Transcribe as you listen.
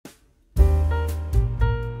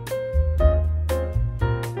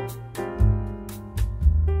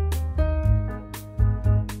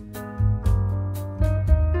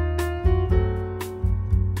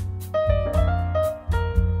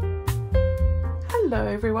Hello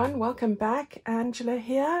everyone, welcome back. Angela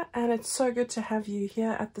here, and it's so good to have you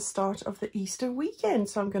here at the start of the Easter weekend.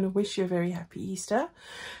 So I'm going to wish you a very happy Easter.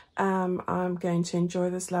 I'm going to enjoy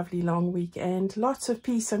this lovely long weekend, lots of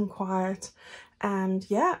peace and quiet, and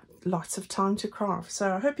yeah, lots of time to craft.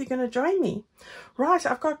 So I hope you're going to join me. Right,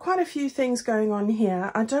 I've got quite a few things going on here.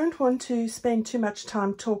 I don't want to spend too much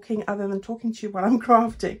time talking other than talking to you while I'm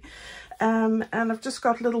crafting. And I've just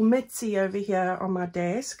got little Mitzi over here on my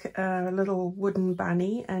desk, a little wooden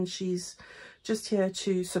bunny, and she's just here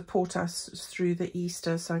to support us through the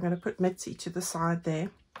Easter. So I'm going to put Mitzi to the side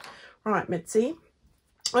there. Right, Mitzi.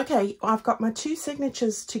 Okay, I've got my two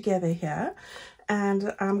signatures together here,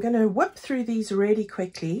 and I'm going to whip through these really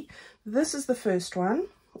quickly. This is the first one.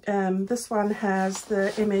 This one has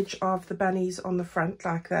the image of the bunnies on the front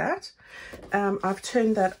like that. I've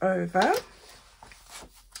turned that over.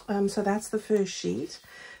 So that's the first sheet.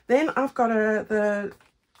 Then I've got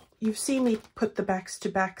you've seen me put the backs to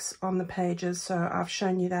backs on the pages, so I've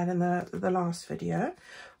shown you that in the last video.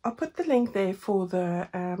 I'll put the link there for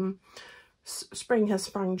the Spring Has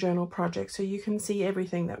Sprung journal project, so you can see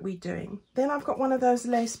everything that we're doing. Then I've got one of those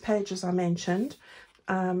lace pages I mentioned,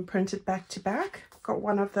 printed back to back. Got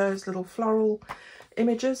one of those little floral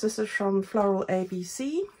images. This is from Floral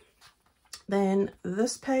ABC. Then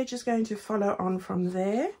this page is going to follow on from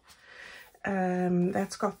there.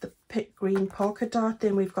 That's got the green polka dot.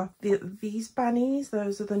 Then we've got these bunnies.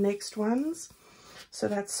 Those are the next ones. So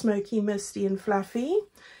that's smoky, misty and fluffy.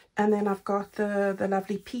 And then I've got the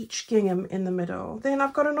lovely peach gingham in the middle. Then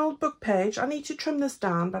I've got an old book page. I need to trim this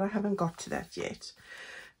down, but I haven't got to that yet.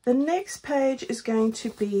 The next page is going to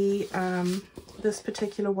be this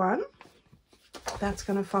particular one. That's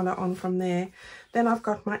going to follow on from there. Then I've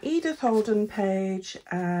got my Edith Holden page,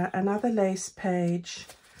 another lace page,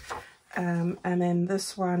 and then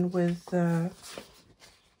this one with the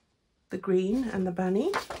green and the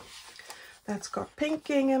bunny. That's got pink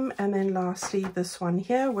gingham, and then lastly this one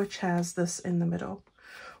here, which has this in the middle.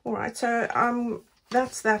 All right, so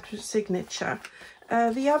that's that signature.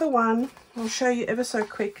 The other one I'll show you ever so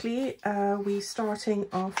quickly. We're starting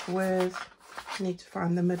off with, I need to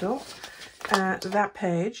find the middle. That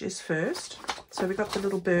page is first. So we've got the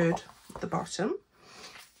little bird at the bottom.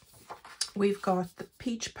 We've got the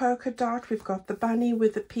peach polka dot. We've got the bunny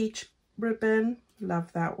with the peach ribbon.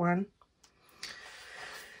 Love that one.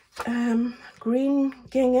 Green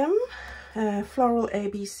gingham, floral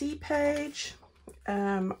ABC page.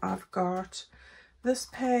 I've got this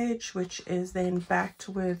page, which is then backed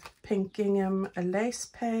with pink gingham, a lace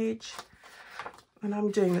page. And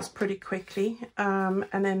I'm doing this pretty quickly. And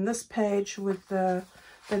then this page with the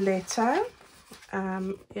letter.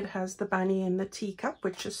 It has the bunny in the teacup,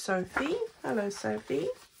 which is Sophie. Hello, Sophie.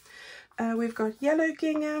 We've got yellow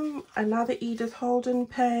gingham, another Edith Holden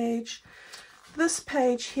page. This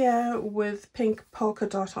page here with pink polka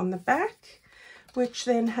dot on the back, which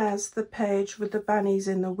then has the page with the bunnies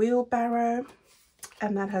in the wheelbarrow.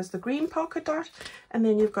 And that has the green polka dot. And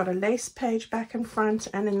then you've got a lace page back and front,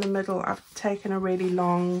 and in the middle I've taken a really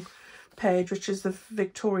long page, which is the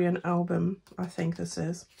Victorian album, I think this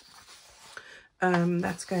is.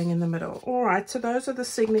 That's going in the middle. All right, so those are the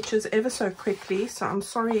signatures ever so quickly, so I'm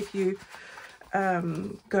sorry if you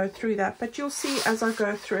go through that, but you'll see as I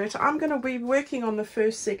go through it. I'm going to be working on the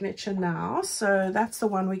first signature now, so that's the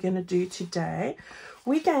one we're going to do today.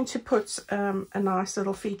 We're going to put a nice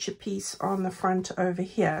little feature piece on the front over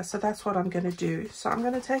here, so that's what I'm going to do. So I'm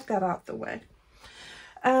going to take that out the way.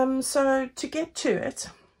 So to get to it,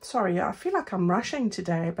 sorry, I feel like I'm rushing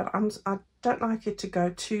today, but I don't like it to go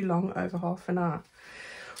too long, over half an hour.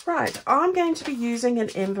 Right, I'm going to be using an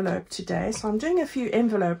envelope today, so I'm doing a few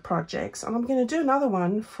envelope projects, and I'm going to do another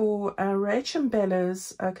one for Rach and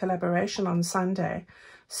Bella's collaboration on Sunday.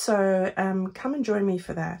 So come and join me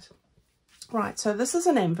for that. Right, so this is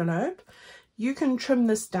an envelope. You can trim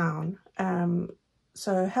this down.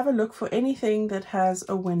 So have a look for anything that has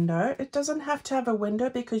a window. It doesn't have to have a window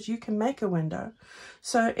because you can make a window.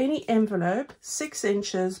 So any envelope, 6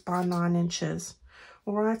 inches by 9 inches.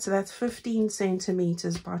 All right, so that's 15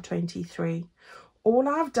 centimeters by 23. All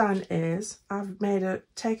I've done is I've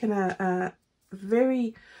taken a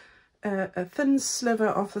very thin sliver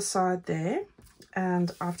off the side there,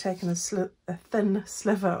 and I've taken a thin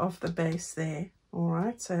sliver off the base there. All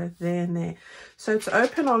right, so there and there. So it's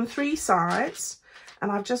open on 3 sides,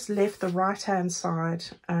 and I've just left the right hand side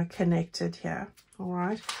connected here. All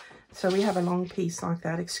right, so we have a long piece like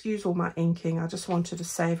that. Excuse all my inking, I just wanted to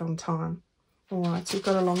save on time. All right, so we've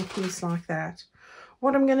got a long piece like that.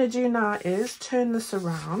 What I'm going to do now is turn this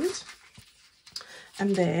around,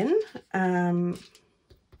 and then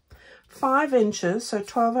 5 inches, so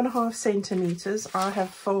 12.5 centimeters, I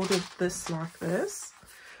have folded this like this.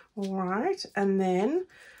 All right, and then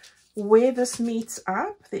where this meets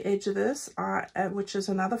up, the edge of this, which is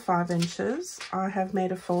another 5 inches, I have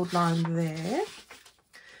made a fold line there.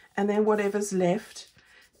 And then whatever's left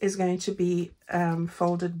is going to be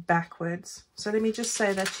folded backwards. So let me just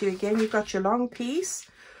say that to you again. You've got your long piece,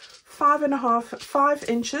 5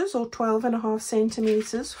 inches or 12.5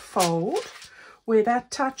 centimeters, fold. Where that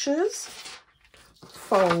touches,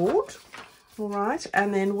 fold. All right,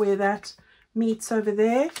 and then where that meets over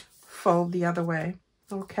there, fold the other way.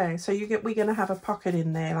 Okay, so we're going to have a pocket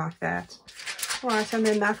in there like that. All right, and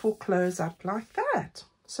then that will close up like that.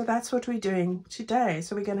 So that's what we're doing today.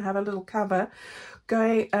 So we're going to have a little cover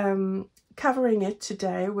covering it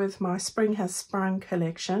today with my Spring Has Sprung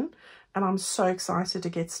collection. And I'm so excited to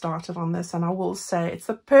get started on this. And I will say it's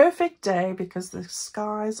the perfect day because the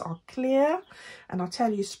skies are clear. And I'll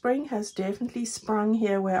tell you, spring has definitely sprung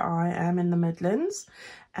here where I am in the Midlands.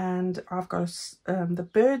 And I've got the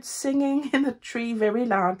birds singing in the tree very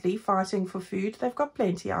loudly, fighting for food. They've got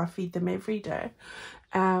plenty. I feed them every day.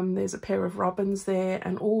 There's a pair of robins there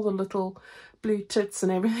and all the little blue tits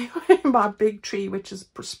and everything in my big tree, which is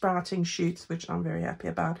sprouting shoots, which I'm very happy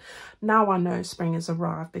about. Now I know spring has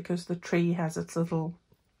arrived because the tree has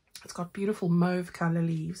it's got beautiful mauve color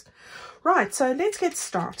leaves. Right, so let's get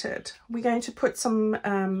started. We're going to put some,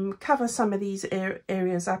 cover some of these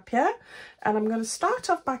areas up here. And I'm going to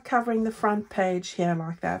start off by covering the front page here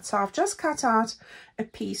like that. So I've just cut out a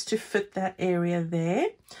piece to fit that area there.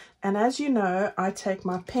 And as you know, I take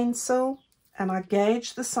my pencil and I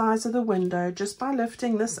gauge the size of the window just by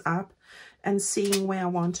lifting this up and seeing where I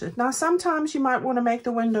want it. Now, sometimes you might want to make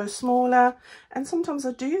the window smaller, and sometimes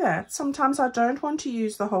I do that. Sometimes I don't want to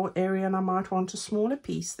use the whole area and I might want a smaller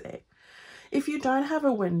piece there. If you don't have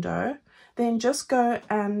a window, then just go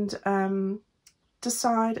and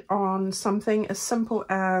decide on something as simple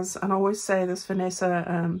as, and I always say this,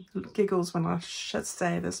 Vanessa giggles when I should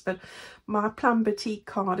say this, but my Plum Batik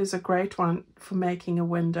card is a great one for making a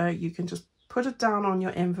window. You can just put it down on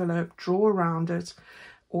your envelope, draw around it,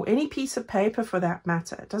 or any piece of paper for that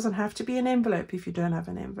matter. It doesn't have to be an envelope if you don't have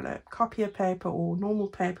an envelope. Copier paper or normal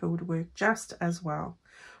paper would work just as well.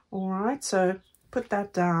 All right, so put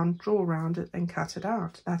that down, draw around it and cut it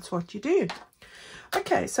out. That's what you do.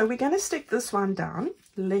 Okay, so we're going to stick this one down.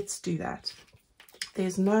 Let's do that.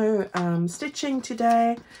 There's no stitching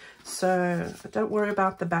today, so don't worry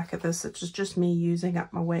about the back of this. It's just me using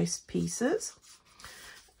up my waste pieces.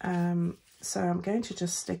 So I'm going to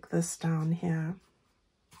just stick this down here.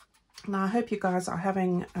 Now, I hope you guys are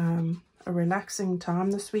having a relaxing time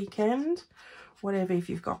this weekend. Whatever, if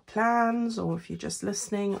you've got plans or if you're just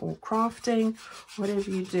listening or crafting, whatever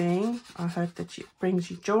you're doing, I hope that it brings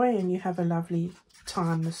you joy and you have a lovely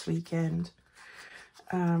time this weekend.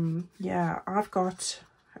 Yeah, I've got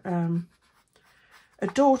a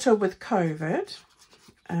daughter with COVID,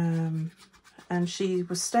 and she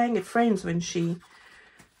was staying at friends when she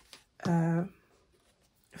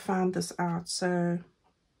found this out. So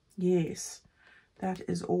yes, that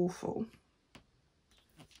is awful.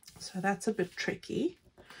 So that's a bit tricky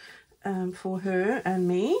for her and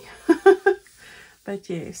me. But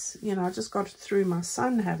yes, you know, I just got it through my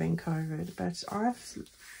son having COVID. But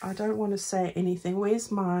I don't want to say anything.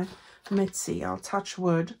 Where's my Mitzi? I'll touch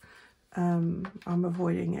wood. I'm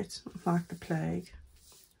avoiding it like the plague,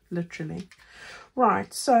 literally.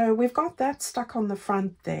 Right, so we've got that stuck on the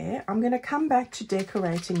front there. I'm going to come back to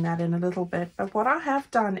decorating that in a little bit. But what I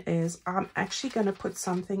have done is I'm actually going to put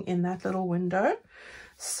something in that little window.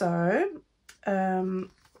 So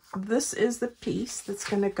this is the piece that's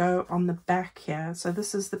going to go on the back here. So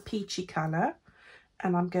this is the peachy color.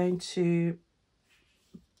 And I'm going to,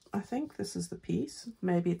 I think this is the piece.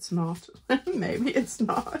 Maybe it's not. Maybe it's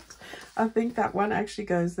not. I think that one actually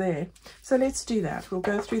goes there. So let's do that. We'll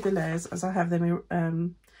go through the layers as I have them,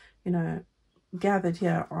 you know, gathered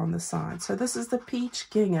here on the side. So this is the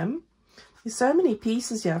peach gingham. There's so many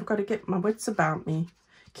pieces here. I've got to get my wits about me.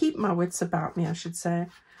 Keep my wits about me, I should say.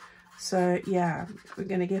 So yeah, we're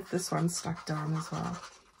going to get this one stuck down as well.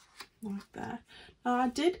 Like that. Now I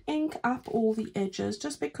did ink up all the edges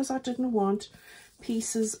just because I didn't want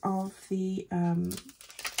pieces of the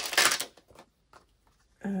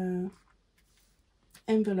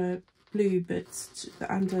envelope blue bits, the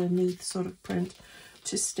underneath sort of print,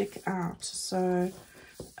 to stick out. So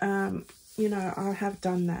you know, I have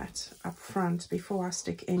done that up front before I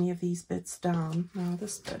stick any of these bits down. Now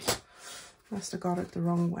this bit, must have got it the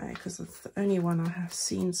wrong way because it's the only one I have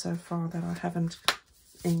seen so far that I haven't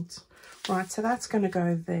inked. Right, so that's going to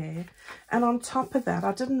go there. And on top of that,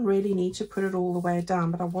 I didn't really need to put it all the way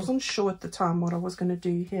down, but I wasn't sure at the time what I was going to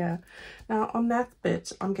do here. Now on that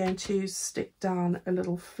bit, I'm going to stick down a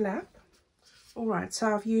little flap. All right,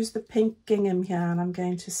 so I've used the pink gingham here, and I'm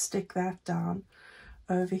going to stick that down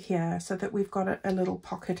over here so that we've got a little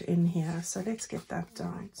pocket in here. So let's get that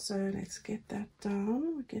down. So let's get that down.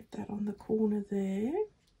 We'll get that on the corner there.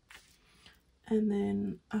 And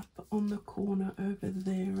then up on the corner over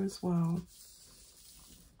there as well.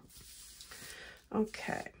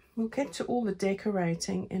 Okay, we'll get to all the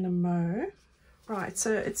decorating in a mo. Right,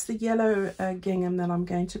 so it's the yellow gingham that I'm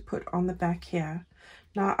going to put on the back here.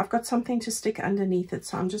 Now I've got something to stick underneath it,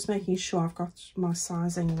 so I'm just making sure I've got my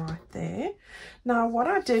sizing right there. Now what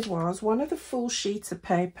I did was, one of the full sheets of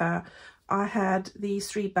paper, I had these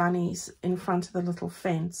 3 bunnies in front of the little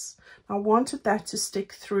fence. I wanted that to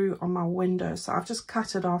stick through on my window, so I've just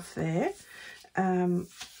cut it off there. And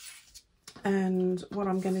what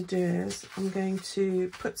I'm going to do is I'm going to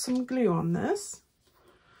put some glue on this.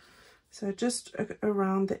 So just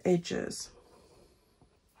around the edges.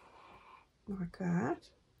 Like that.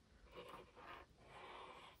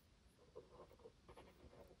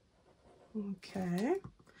 Okay.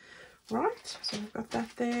 Right, so I've got that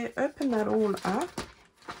there. Open that all up,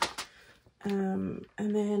 and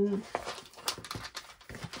then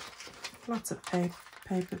lots of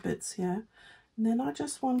paper bits here. And then I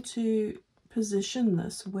just want to position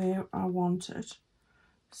this where I want it.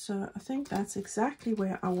 So I think that's exactly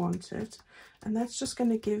where I want it, and that's just going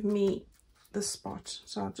to give me the spot.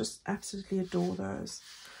 So I just absolutely adore those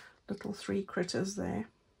little 3 critters there.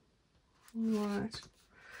 All right.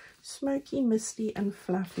 Smoky, misty and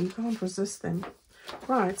fluffy. Can't resist them.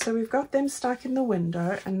 Right, so we've got them stuck in the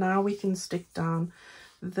window, and now we can stick down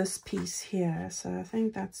this piece here. So I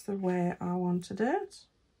think that's the way I wanted it.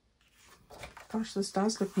 Gosh, this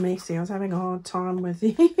does look messy. I was having a hard time with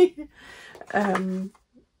the with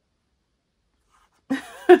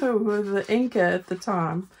the inker at the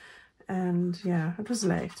time, and yeah, it was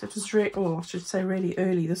late. It was I should say really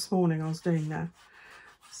early this morning I was doing that.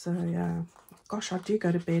 So yeah. Gosh, I do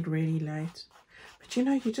go to bed really late. But you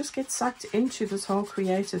know, you just get sucked into this whole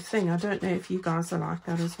creative thing. I don't know if you guys are like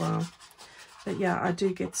that as well. But yeah, I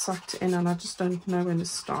do get sucked in, and I just don't know when to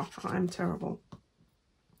stop. I'm terrible.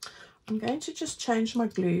 I'm going to just change my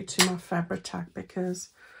glue to my Fabri-Tac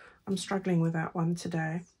because I'm struggling with that one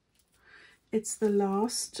today. It's the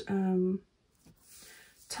last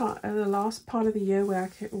part of the year where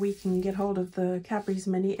we can get hold of the Cadbury's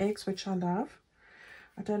mini eggs, which I love.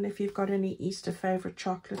 I don't know if you've got any Easter favourite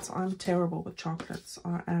chocolates. I'm terrible with chocolates.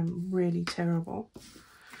 I am really terrible.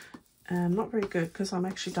 Not very good because I'm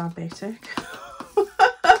actually diabetic.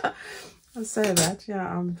 I say that, yeah,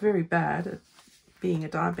 I'm very bad at being a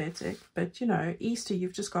diabetic. But, you know, Easter,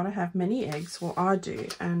 you've just got to have mini eggs. Well, I do.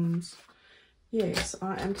 And, yes,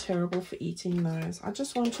 I am terrible for eating those. I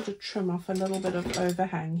just wanted to trim off a little bit of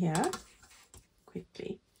overhang here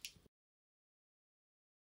quickly.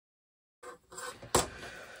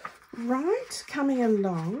 Right, coming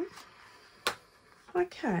along.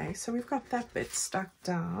 Okay, so we've got that bit stuck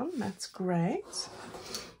down. That's great.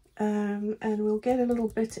 And we'll get a little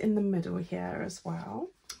bit in the middle here as well.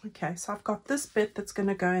 Okay, so I've got this bit that's going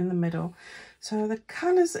to go in the middle. So the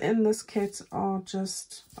colours in this kit are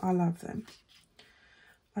just, I love them.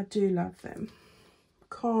 I do love them.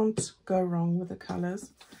 Can't go wrong with the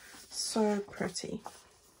colours. So pretty.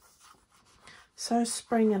 So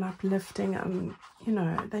spring and uplifting, and you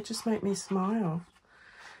know, they just make me smile.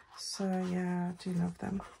 So yeah, I do love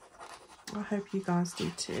them. I hope you guys do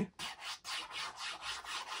too.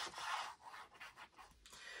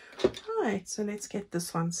 Right, so let's get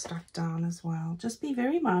this one stuck down as well. Just be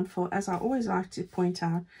very mindful, as I always like to point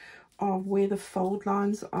out, of where the fold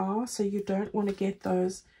lines are. So you don't want to get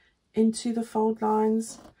those into the fold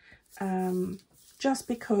lines, just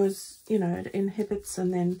because, you know, it inhibits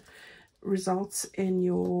and then results in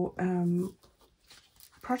your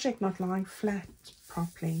project not lying flat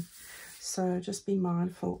properly. So just be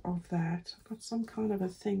mindful of that. I've got some kind of a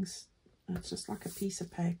thing, it's just like a piece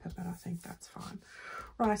of paper, but I think that's fine.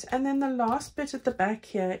 Right, and then the last bit at the back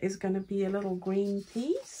here is going to be a little green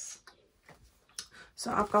piece.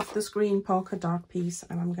 So I've got this green polka dot piece,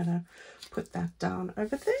 and I'm going to put that down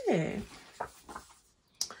over there.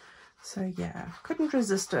 So yeah, couldn't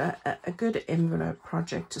resist a good envelope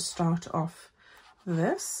project to start off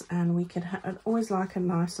this, and we could always like a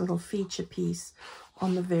nice little feature piece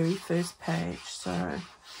on the very first page. So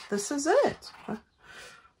this is it.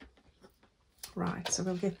 Right, so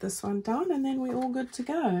we'll get this one done, and then we're all good to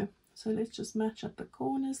go. So let's just match up the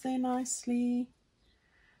corners there nicely.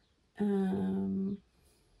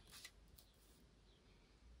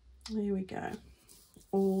 There we go,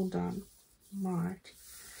 all done. Right,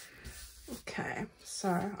 okay, so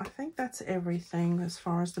I think that's everything as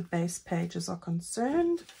far as the base pages are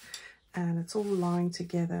concerned, and it's all lying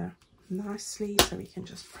together nicely, so we can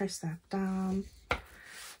just press that down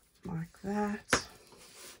like that,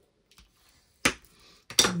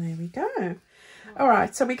 and there we go. All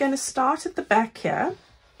right, so we're going to start at the back here,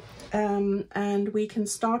 and we can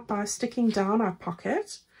start by sticking down our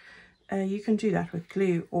pocket. You can do that with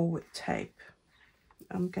glue or with tape.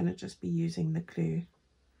 I'm going to just be using the glue.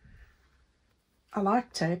 I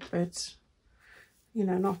like tape, but you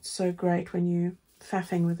know, not so great when you're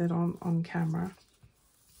faffing with it on camera.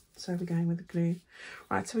 So we're going with the glue.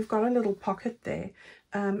 Right, so we've got a little pocket there.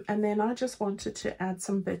 And then I just wanted to add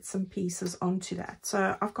some bits and pieces onto that.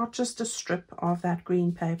 So I've got just a strip of that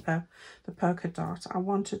green paper, the polka dot. I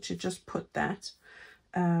wanted to just put that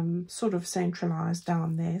sort of centralized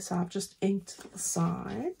down there. So I've just inked the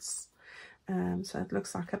sides. So it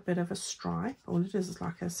looks like a bit of a stripe. All it is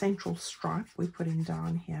like a central stripe we're putting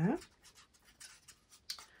down here.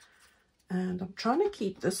 And I'm trying to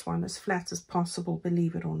keep this one as flat as possible,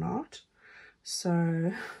 believe it or not.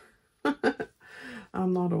 So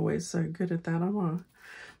I'm not always so good at that, am I?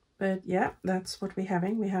 But yeah, that's what we're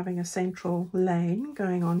having. We're having a central lane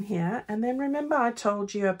going on here. And then remember I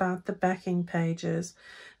told you about the backing pages,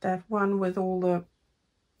 that one with all the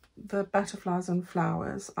butterflies and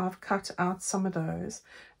flowers. I've cut out some of those,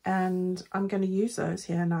 and I'm going to use those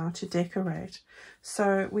here now to decorate.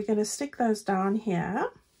 So we're going to stick those down here.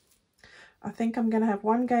 I think I'm going to have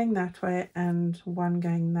one going that way and one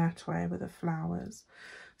going that way with the flowers.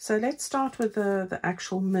 So let's start with the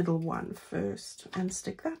actual middle one first and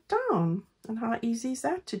stick that down. And how easy is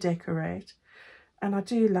that to decorate? And I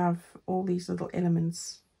do love all these little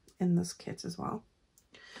elements in this kit as well.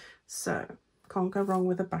 So can't go wrong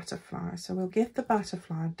with a butterfly. So we'll get the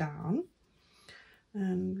butterfly down,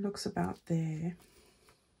 and looks about there.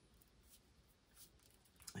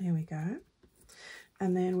 Here we go.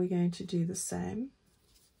 And then we're going to do the same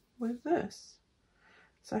with this.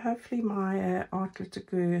 So hopefully my art glitter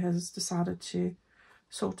glue has decided to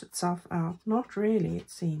sort itself out. Not really, it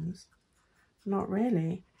seems. Not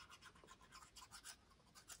really.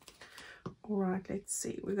 All right, let's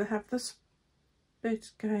see. We're going to have this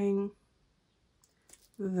bit going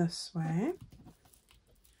this way.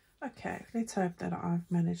 Okay, let's hope that I've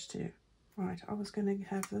managed to. Right, I was going to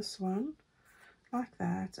have this one like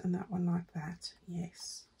that and that one like that.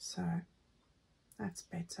 Yes, so that's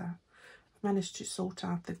better. I've managed to sort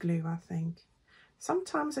out the glue, I think.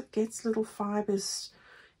 Sometimes it gets little fibers,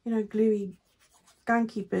 you know, gluey,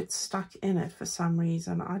 gunky bits stuck in it for some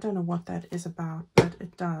reason. I don't know what that is about, but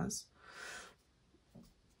it does.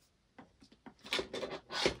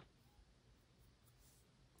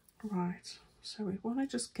 Right, so we want to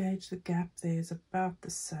just gauge the gap there is about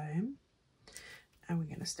the same, and we're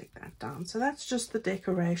going to stick that down. So that's just the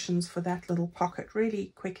decorations for that little pocket,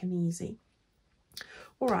 really quick and easy.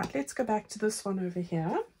 All right, let's go back to this one over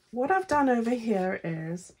here. What I've done over here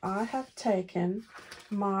is I have taken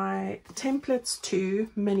my Templates 2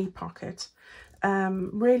 mini pocket.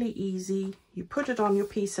 Really easy. You put it on your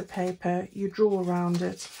piece of paper, you draw around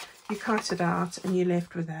it, you cut it out, and you're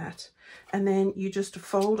left with that. And then you just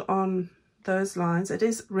fold on those lines. It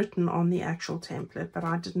is written on the actual template, but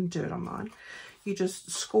I didn't do it on mine. You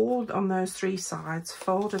just scored on those 3 sides,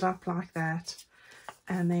 fold it up like that,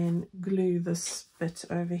 and then glue this bit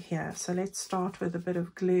over here. So let's start with a bit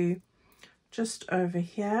of glue just over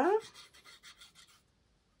here.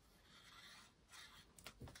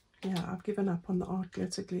 Yeah, I've given up on the art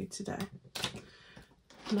glitter glue today.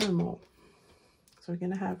 No more. So we're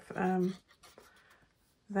going to have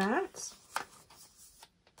that.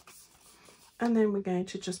 And then we're going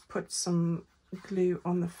to just put some glue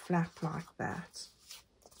on the flap like that.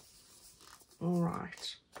 All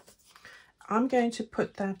right. I'm going to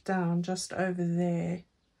put that down just over there,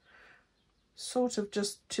 sort of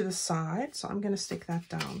just to the side. So I'm going to stick that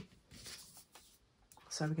down.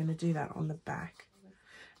 So we're going to do that on the back.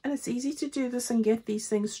 And it's easy to do this and get these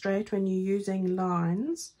things straight when you're using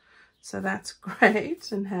lines. So that's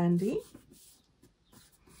great and handy.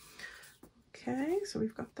 Okay, so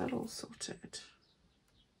we've got that all sorted.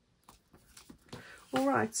 All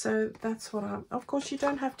right, so that's what I'm... Of course, you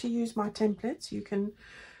don't have to use my templates. You can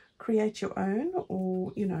create your own,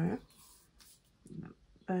 or, you know,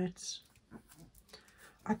 but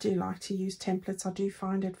I do like to use templates. I do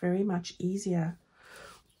find it very much easier.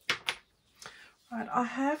 Right, I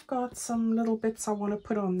have got some little bits I want to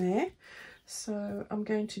put on there, so I'm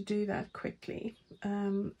going to do that quickly.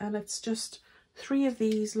 And it's just 3 of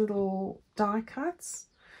these little die cuts,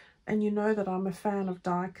 and you know that I'm a fan of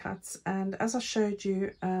die cuts, and as I showed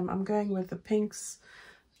you, I'm going with the pinks,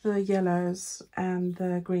 the yellows and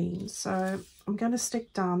the greens. So I'm going to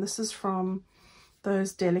stick down, this is from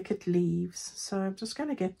those delicate leaves, so I'm just going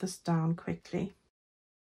to get this down quickly.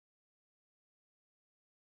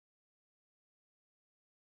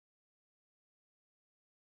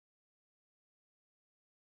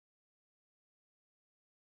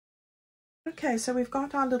 Okay, so we've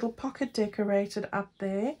got our little pocket decorated up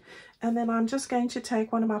there, and then I'm just going to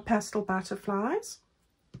take one of my pastel butterflies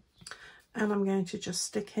and I'm going to just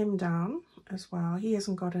stick him down as well. He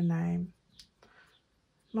hasn't got a name.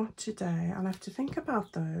 Not today. I'll have to think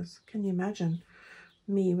about those. Can you imagine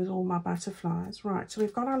me with all my butterflies? Right, so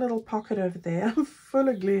we've got our little pocket over there full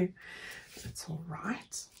of glue. It's all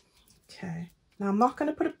right. Okay. Now I'm not going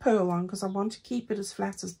to put a pearl on because I want to keep it as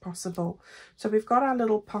flat as possible. So we've got our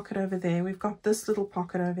little pocket over there. We've got this little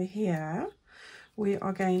pocket over here. We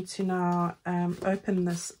are going to now open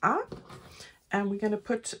this up, and we're going to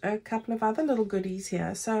put a couple of other little goodies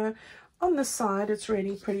here. So on the side, it's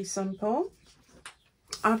really pretty simple.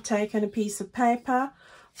 I've taken a piece of paper.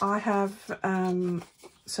 I have,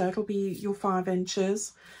 so it'll be your 5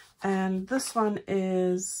 inches. And this one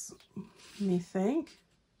is, let me think,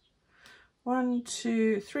 1,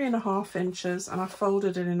 2, 3.5 inches, and I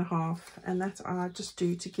folded it in half, and that's I just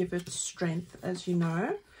do to give it strength, as you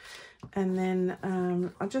know. And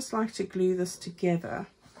then I just like to glue this together.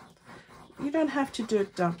 You don't have to do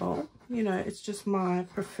it double, you know, it's just my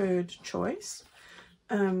preferred choice.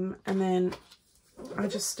 And then I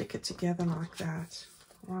just stick it together like that.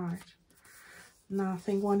 Right, now I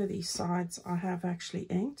think one of these sides I have actually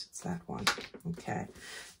inked, it's that one. Okay,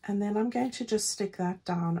 and then I'm going to just stick that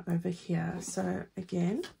down over here. So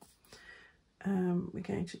again, we're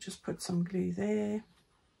going to just put some glue there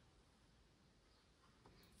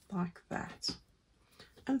like that,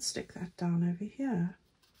 and stick that down over here.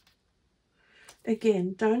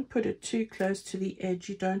 Again, don't put it too close to the edge.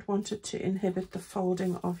 You don't want it to inhibit the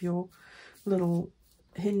folding of your little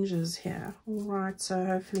hinges here. All right, so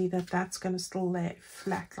hopefully that's going to still lay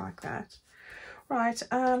flat like that. Right,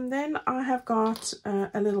 then I have got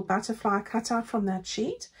a little butterfly cut out from that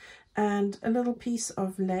sheet, and a little piece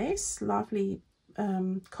of lace, lovely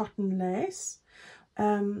cotton lace.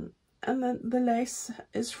 And the lace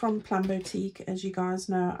is from Plum Boutique, as you guys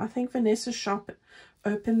know. I think Vanessa's shop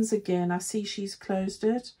opens again. I see she's closed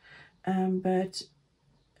it, but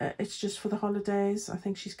it's just for the holidays. I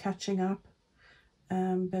think she's catching up.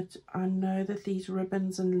 But I know that these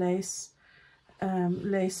ribbons and lace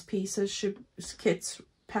pieces,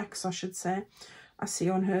 packs I should say, I see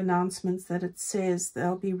on her announcements that it says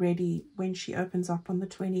they'll be ready when she opens up on the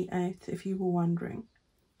 28th, if you were wondering.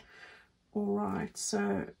 All right,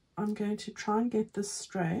 so I'm going to try and get this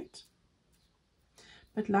straight,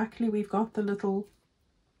 but luckily we've got the little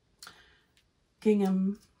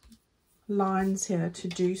gingham lines here to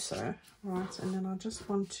do so. Right, and then I just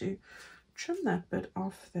want to trim that bit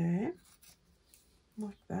off there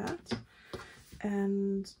like that,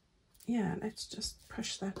 and yeah, let's just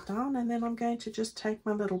push that down. And then I'm going to just take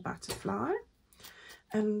my little butterfly,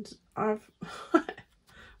 and I've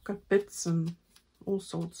got bits and all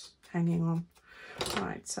sorts hanging on.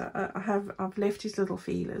 Right, so I've left his little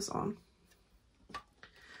feelers on.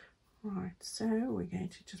 Right, so we're going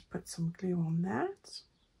to just put some glue on that,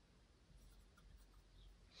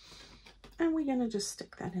 and we're going to just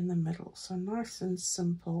stick that in the middle. So nice and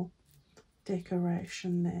simple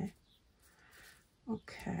decoration there.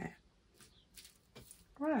 Okay,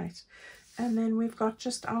 right, and then we've got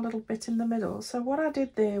just our little bit in the middle. So what I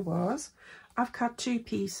did there was I've cut 2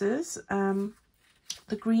 pieces.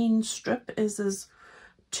 The green strip is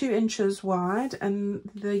 2 inches wide, and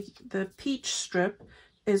the peach strip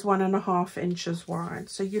is 1.5 inches wide.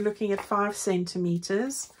 So you're looking at 5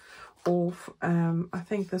 centimeters, or I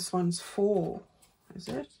think this one's 4, is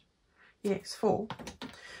it? Yes, 4.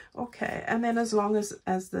 Okay, and then as long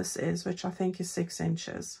as this is, which I think is 6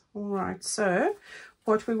 inches. All right, so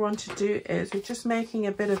what we want to do is we're just making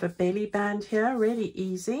a bit of a belly band here, really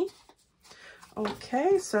easy.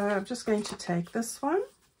 Okay, so I'm just going to take this one,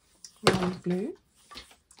 round blue,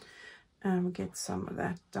 and get some of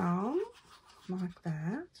that down like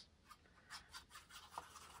that.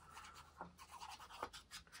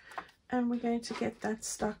 And we're going to get that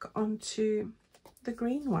stuck onto the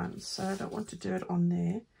green one, so I don't want to do it on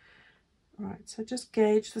there. Right, so just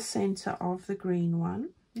gauge the center of the green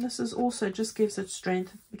one. And this is also just gives it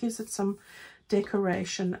strength, it gives it some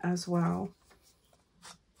decoration as well.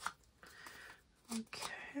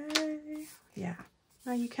 Okay, yeah.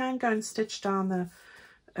 Now you can go and stitch down the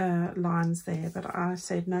lines there, but I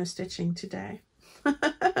said no stitching today.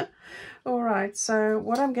 All right, so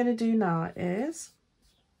what I'm going to do now is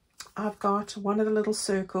I've got one of the little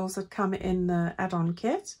circles that come in the add-on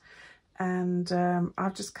kit, and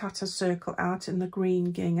I've just cut a circle out in the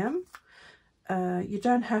green gingham. You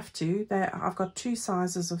don't have to. I've got 2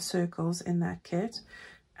 sizes of circles in that kit,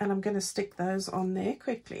 and I'm going to stick those on there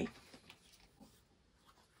quickly.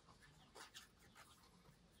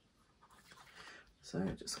 So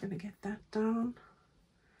just going to get that down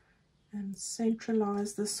and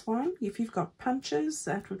centralize this one. If you've got punches,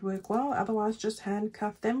 that would work well. Otherwise, just hand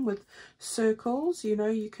cut them with circles. You know,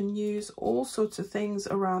 you can use all sorts of things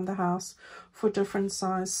around the house for different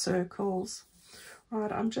size circles.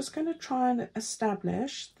 Right, I'm just going to try and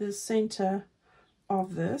establish the center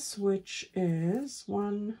of this, which is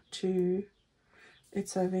 1, 2,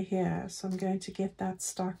 it's over here. So I'm going to get that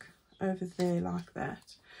stuck over there like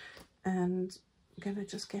that. And I'm going to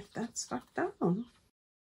just get that stuck down.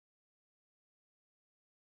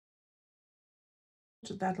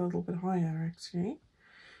 That a little bit higher actually.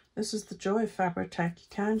 This is the joy of Fabri-Tac. You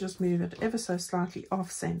can just move it ever so slightly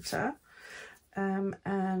off center, and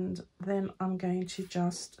then I'm going to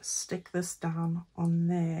just stick this down on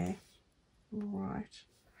there. All right,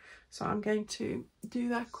 so I'm going to do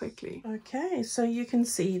that quickly. Okay, so you can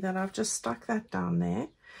see that I've just stuck that down there,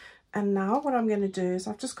 and now what I'm going to do is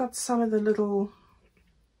I've just got some of the little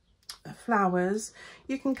flowers.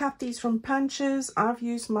 You can cut these from punches. I've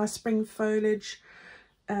used my spring foliage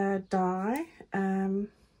die, and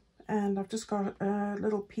I've just got a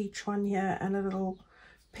little peach one here and a little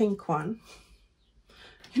pink one.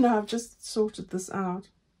 You know, I've just sorted this out.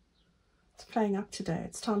 It's playing up today.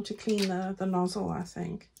 It's time to clean the nozzle, I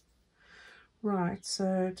think. Right,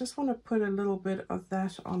 so just want to put a little bit of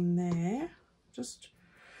that on there. Just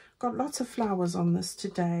got lots of flowers on this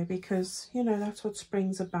today because, you know, that's what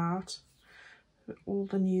spring's about. All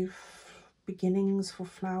the new beginnings for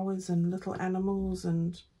flowers and little animals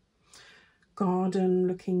and garden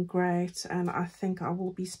looking great. And I think I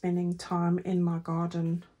will be spending time in my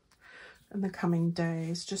garden in the coming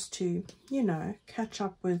days just to, you know, catch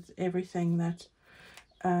up with everything that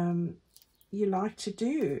you like to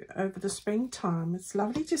do over the springtime. It's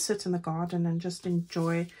lovely to sit in the garden and just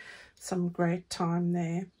enjoy some great time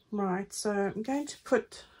there. Right, so I'm going to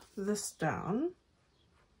put this down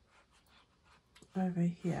over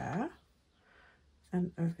here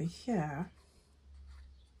and over here.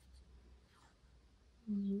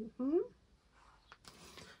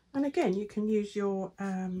 And again, you can use your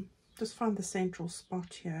just find the central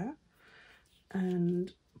spot here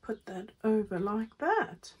and put that over like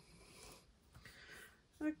that.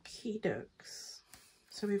 Okie dokes.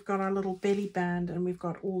 So we've got our little belly band and we've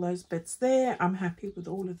got all those bits there. I'm happy with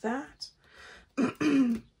all of that.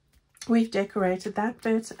 We've decorated that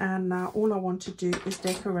bit, and now all I want to do is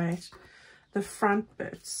decorate the front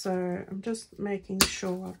bit. So I'm just making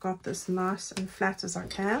sure I've got this nice and flat as I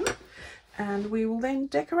can, and we will then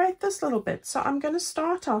decorate this little bit. So I'm going to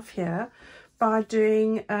start off here by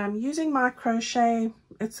doing using my crochet.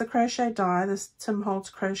 It's a crochet die, this Tim Holtz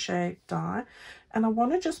crochet die, and I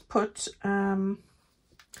want to just put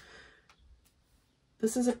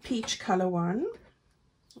this is a peach color one.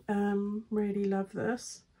 Really love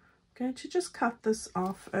this. I'm going to just cut this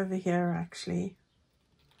off over here actually,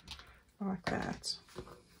 like that.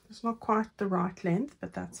 It's not quite the right length,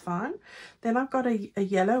 but that's fine. Then I've got a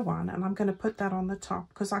yellow one, and I'm going to put that on the top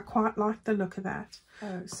because I quite like the look of that.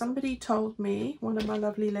 Oh, somebody told me, one of my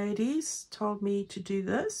lovely ladies told me to do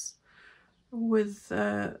this with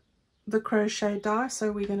the crochet die,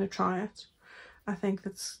 so we're going to try it. I think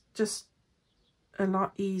that's just a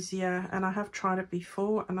lot easier, and I have tried it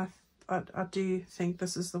before, and I do think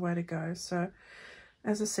this is the way to go. So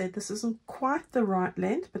as I said, this isn't quite the right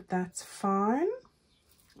length, but that's fine.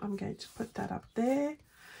 I'm going to put that up there,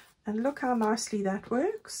 and look how nicely that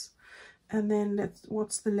works. And then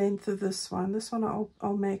what's the length of this one? This one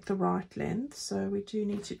I'll make the right length, so we do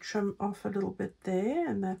need to trim off a little bit there,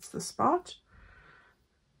 and that's the spot.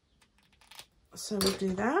 So we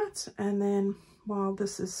do that, and then while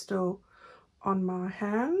this is still on my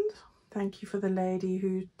hand, thank you for the lady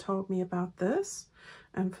who told me about this,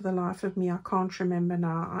 and for the life of me I can't remember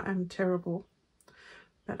now. I am terrible,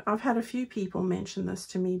 but I've had a few people mention this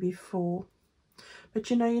to me before,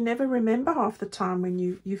 but you know, you never remember half the time when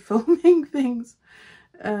you're filming things,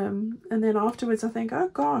 and then afterwards I think, oh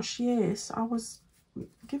gosh, yes, I was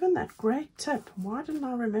given that great tip, why didn't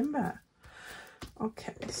I remember?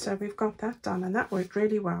 Okay, so we've got that done, and that worked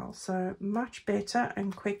really well. So much better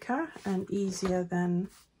and quicker and easier than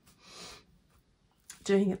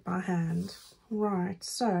doing it by hand. Right,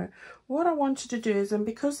 so what I wanted to do is, and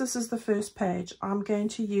because this is the first page, I'm going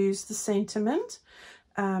to use the sentiment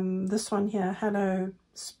this one here, Hello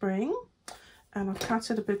Spring, and I've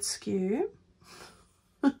cut it a bit skew,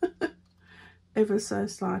 ever so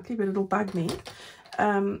slightly, but it'll bug me.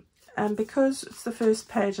 And because it's the first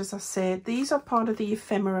page, as I said, these are part of the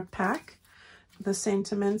ephemera pack, the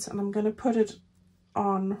sentiments, and I'm going to put it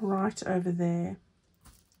on right over there.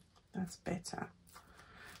 That's better.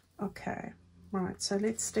 Okay, right, so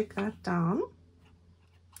let's stick that down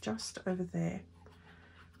just over there.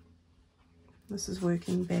 This is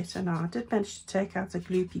working better now. I did manage to take out a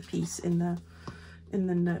gloopy piece in the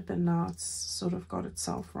nib, and now it's sort of got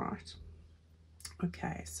itself right.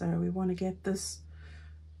 Okay, so we want to get this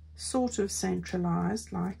sort of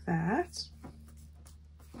centralized like that.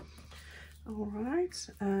 All right,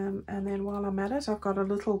 and then while I'm at it, I've got a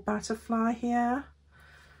little butterfly here.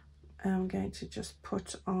 I'm going to just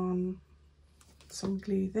put on some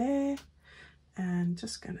glue there, and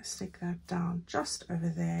just going to stick that down just over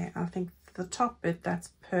there. I think the top bit,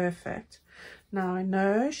 that's perfect. Now I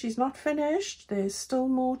know she's not finished, there's still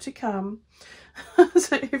more to come.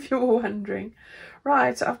 So if you're wondering,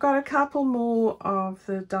 right, I've got a couple more of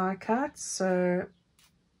the die cuts, so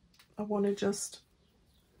I want to just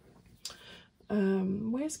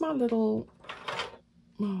where's my little,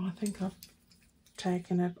 oh, I think I've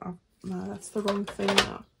taken it off. No, that's the wrong thing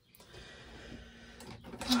now.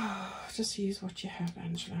 Just use what you have,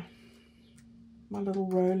 Angela. My little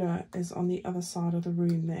roller is on the other side of the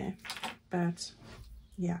room there, but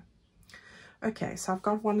yeah. Okay, so I've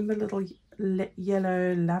got one of the little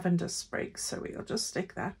yellow lavender sprigs, so we'll just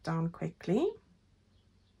stick that down quickly.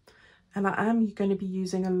 And I am going to be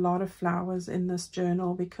using a lot of flowers in this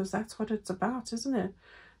journal because that's what it's about, isn't it?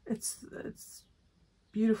 It's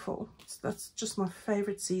beautiful. That's just my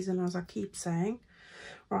favorite season, as I keep saying.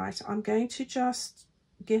 Right, I'm going to just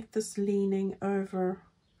get this leaning over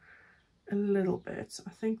a little bit, I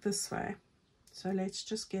think this way. So let's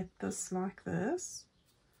just get this like this,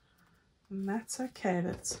 and that's okay,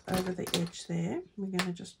 that's over the edge there. We're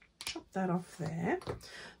going to just chop that off there.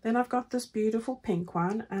 Then I've got this beautiful pink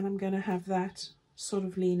one, and I'm going to have that sort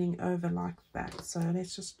of leaning over like that. So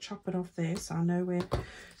let's just chop it off there so I know where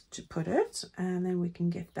to put it, and then we can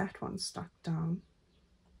get that one stuck down.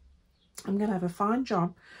 I'm going to have a fine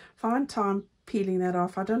time peeling that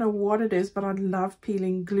off. I don't know what it is, but I love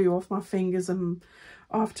peeling glue off my fingers and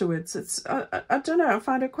afterwards. It's I don't know, I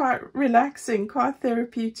find it quite relaxing, quite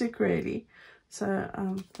therapeutic really. So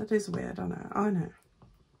that is weird, I know.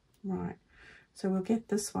 Right, so we'll get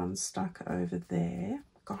this one stuck over there.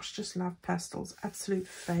 Gosh, just love pastels, absolute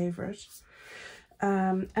favorite.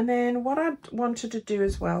 And then what I wanted to do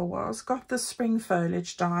as well was got the spring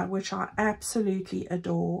foliage die, which I absolutely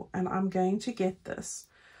adore, and I'm going to get this,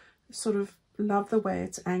 sort of love the way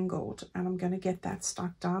it's angled, and I'm going to get that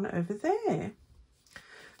stuck down over there.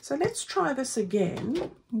 So let's try this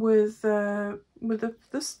again with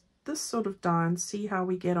this sort of die and see how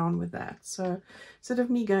we get on with that. So instead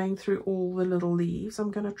of me going through all the little leaves,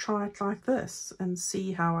 I'm going to try it like this and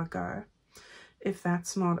see how I go, if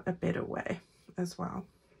that's not a better way as well.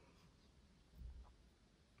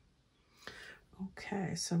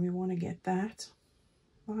 Okay, so we want to get that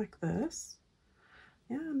like this.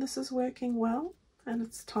 Yeah, and this is working well, and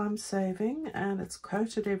it's time saving, and it's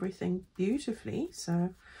coated everything beautifully,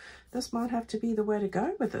 so this might have to be the way to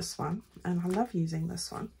go with this one, and I love using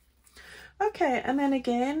this one. Okay, and then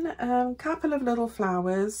again, a couple of little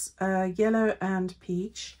flowers, yellow and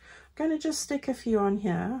peach. I'm going to just stick a few on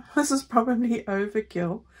here. This is probably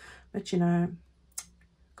overkill, but you know,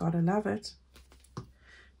 gotta love it.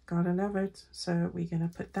 Gotta love it. So we're going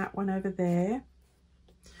to put that one over there,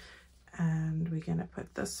 and we're going to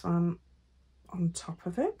put this one on top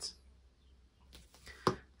of it.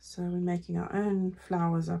 So we're making our own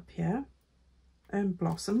flowers up here, own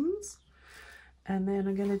blossoms. And then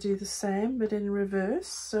I'm going to do the same, but in reverse.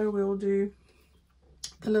 So we'll do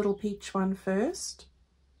the little peach one first.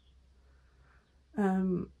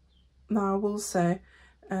 Now I will say,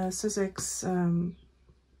 Sizzix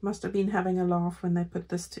must have been having a laugh when they put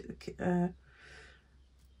this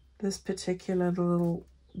this particular little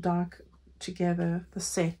die together, the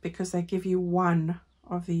set, because they give you one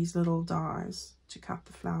of these little dies to cut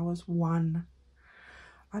the flowers. One.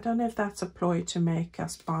 I don't know if that's a ploy to make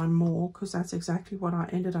us buy more, because that's exactly what I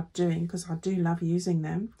ended up doing, because I do love using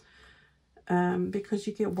them, because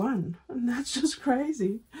you get one, and that's just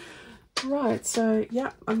crazy. Right, so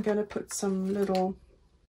yeah, I'm going to put some little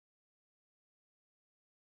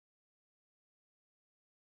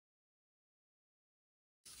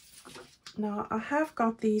now I have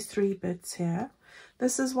got these 3 bits here.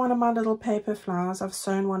 This is one of my little paper flowers. I've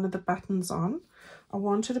sewn one of the buttons on. I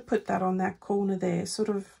wanted to put that on that corner there, sort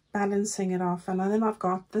of balancing it off. And then I've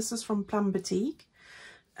got, this is from Plum Boutique,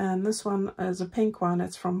 and this one is a pink one.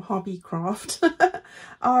 It's from Hobbycraft.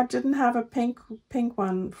 Oh, I didn't have a pink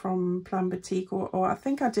one from Plum Boutique, or I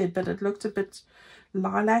think I did, but it looked a bit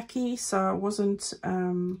lilac-y, so I wasn't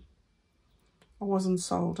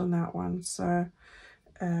sold on that one. So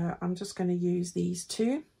I'm just going to use these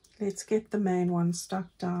two. Let's get the main one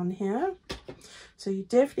stuck down here. So you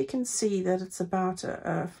definitely can see that it's about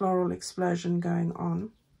a floral explosion going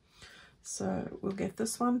on. So we'll get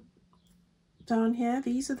this one down here.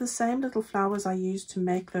 These are the same little flowers I used to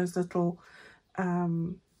make those little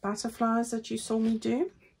butterflies that you saw me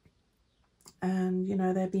do. And, you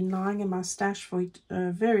know, they've been lying in my stash for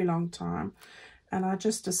a very long time. And I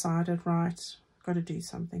just decided, right, got to do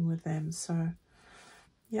something with them. So,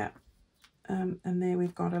 yeah. And there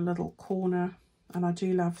we've got a little corner. And I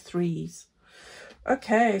do love threes.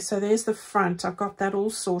 Okay, so there's the front. I've got that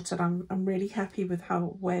all sorted. I'm really happy with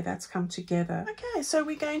where that's come together. Okay, so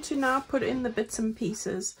we're going to now put in the bits and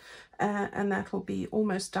pieces, and that will be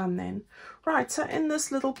almost done then. Right, so in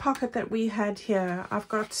this little pocket that we had here, I've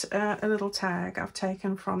got a little tag I've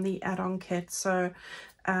taken from the add-on kit. So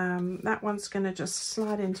that one's going to just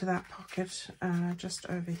slide into that pocket just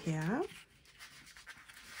over here.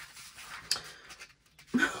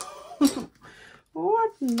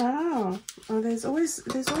 What now? Oh, there's always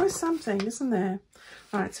something, isn't there?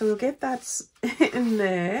 Right, so we'll get that in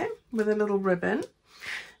there with a little ribbon.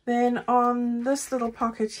 Then on this little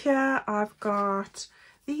pocket here, I've got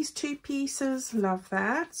these two pieces. Love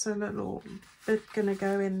that. So a little bit gonna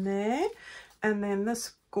go in there, and then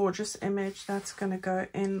this gorgeous image that's gonna go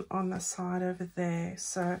in on the side over there.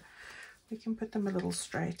 So we can put them a little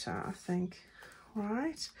straighter, I think.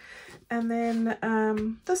 Right, and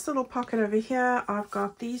then this little pocket over here, I've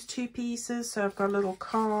got these two pieces. So I've got a little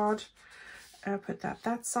card, I'll put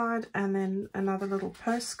that side, and then another little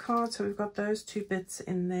postcard. So we've got those two bits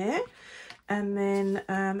in there. And then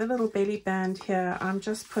the little belly band here, I'm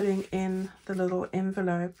just putting in the little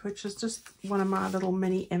envelope, which is just one of my little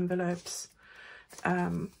mini envelopes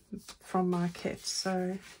from my kit.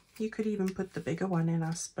 So you could even put the bigger one in,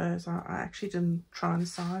 I suppose. I actually didn't try and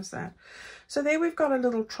size that. So there we've got a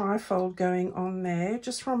little trifold going on there,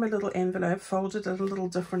 just from a little envelope, folded a little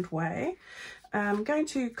different way. I'm going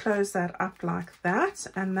to close that up like that,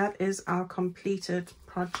 and that is our completed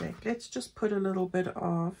project. Let's just put a little bit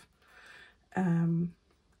of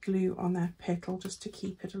glue on that petal just to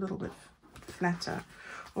keep it a little bit flatter.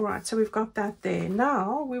 All right, so we've got that there.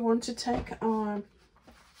 Now we want to take our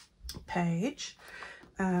page.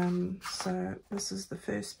 So this is the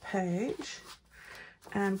first page,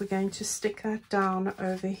 and we're going to stick that down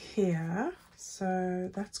over here.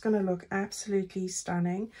 So that's going to look absolutely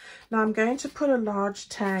stunning. Now I'm going to put a large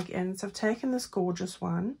tag in. So I've taken this gorgeous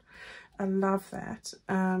one. I love that,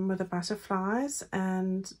 with the butterflies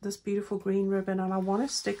and this beautiful green ribbon, and I want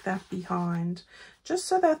to stick that behind just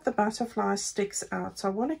so that the butterfly sticks out. So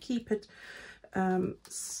I want to keep it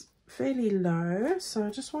fairly low. So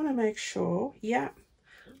I just want to make sure, yeah,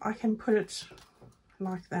 I can put it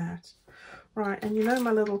like that. Right, and you know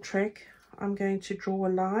my little trick, I'm going to draw a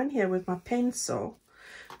line here with my pencil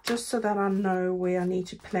just so that I know where I need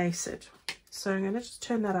to place it. So I'm going to just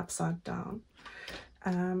turn that upside down.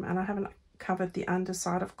 And I haven't covered the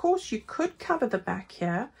underside. Of course, you could cover the back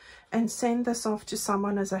here and send this off to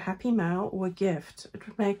someone as a happy mail or a gift. It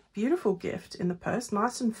would make a beautiful gift in the post,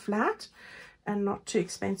 nice and flat and not too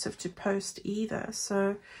expensive to post either.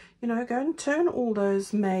 So, you know, go and turn all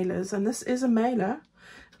those mailers, and this is a mailer,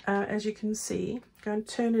 as you can see, go and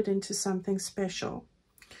turn it into something special.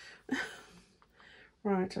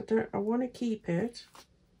 Right, I want to keep it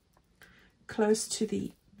close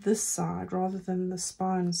to this side rather than the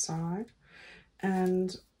spine side,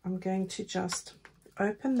 and I'm going to just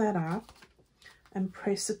open that up and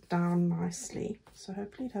press it down nicely. So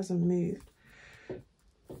hopefully it hasn't moved.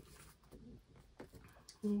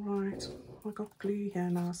 Right, I got glue here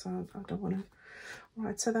now, so I don't want to.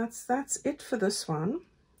 Right, so that's it for this one.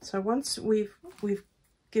 So once we've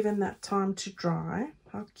given that time to dry,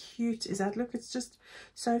 how cute is that? Look, it's just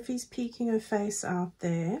Sophie's peeking her face out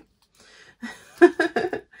there.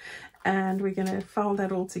 And we're going to fold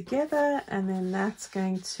that all together, and then that's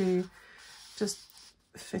going to just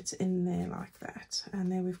fit in there like that.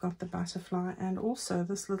 And then we've got the butterfly and also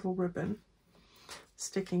this little ribbon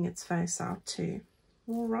sticking its face out too.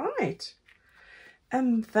 All right,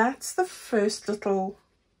 and that's the first little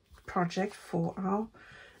project for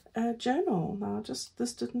our journal. Now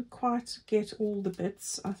this didn't quite get all the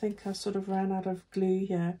bits. I think I sort of ran out of glue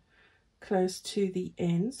here close to the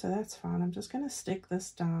end, so that's fine. I'm just going to stick this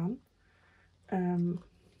down.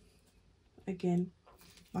 Again,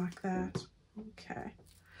 like that. Okay.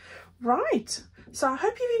 Right, so I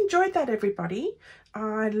hope you've enjoyed that, everybody.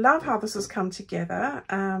 I love how this has come together.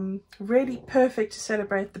 Really perfect to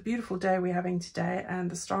celebrate the beautiful day we're having today and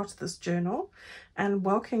the start of this journal, and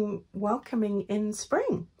welcoming in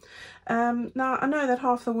spring. Now, I know that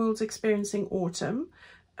half the world's experiencing autumn,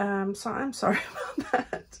 so I'm sorry about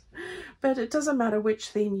that. But it doesn't matter which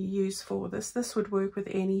theme you use for this. This would work with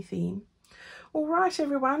any theme. All right,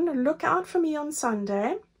 everyone, look out for me on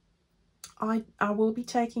Sunday. I will be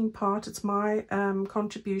taking part. It's my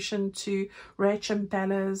contribution to Rach and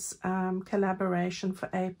Bella's collaboration for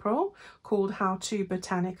April called How To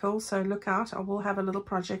Botanical. So look out, I will have a little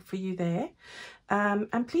project for you there.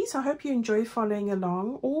 And please, I hope you enjoy following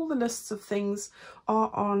along. All the lists of things are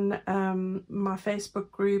on my Facebook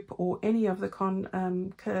group or any of the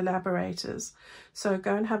collaborators. So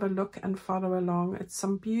go and have a look and follow along. It's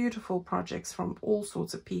some beautiful projects from all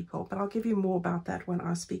sorts of people, but I'll give you more about that when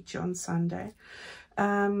I speak to you on Sunday.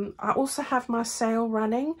 I also have my sale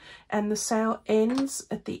running, and the sale ends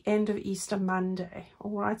at the end of Easter Monday.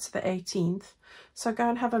 All right, so the 18th. So go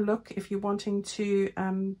and have a look if you're wanting to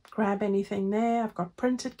grab anything there. I've got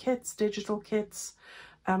printed kits, digital kits,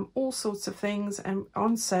 all sorts of things and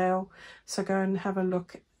on sale. So go and have a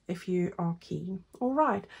look if you are keen. All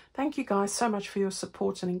right. Thank you guys so much for your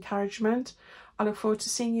support and encouragement. I look forward to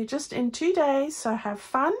seeing you just in 2 days. So have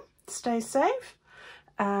fun, stay safe,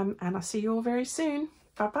 and I'll see you all very soon.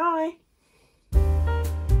 Bye-bye.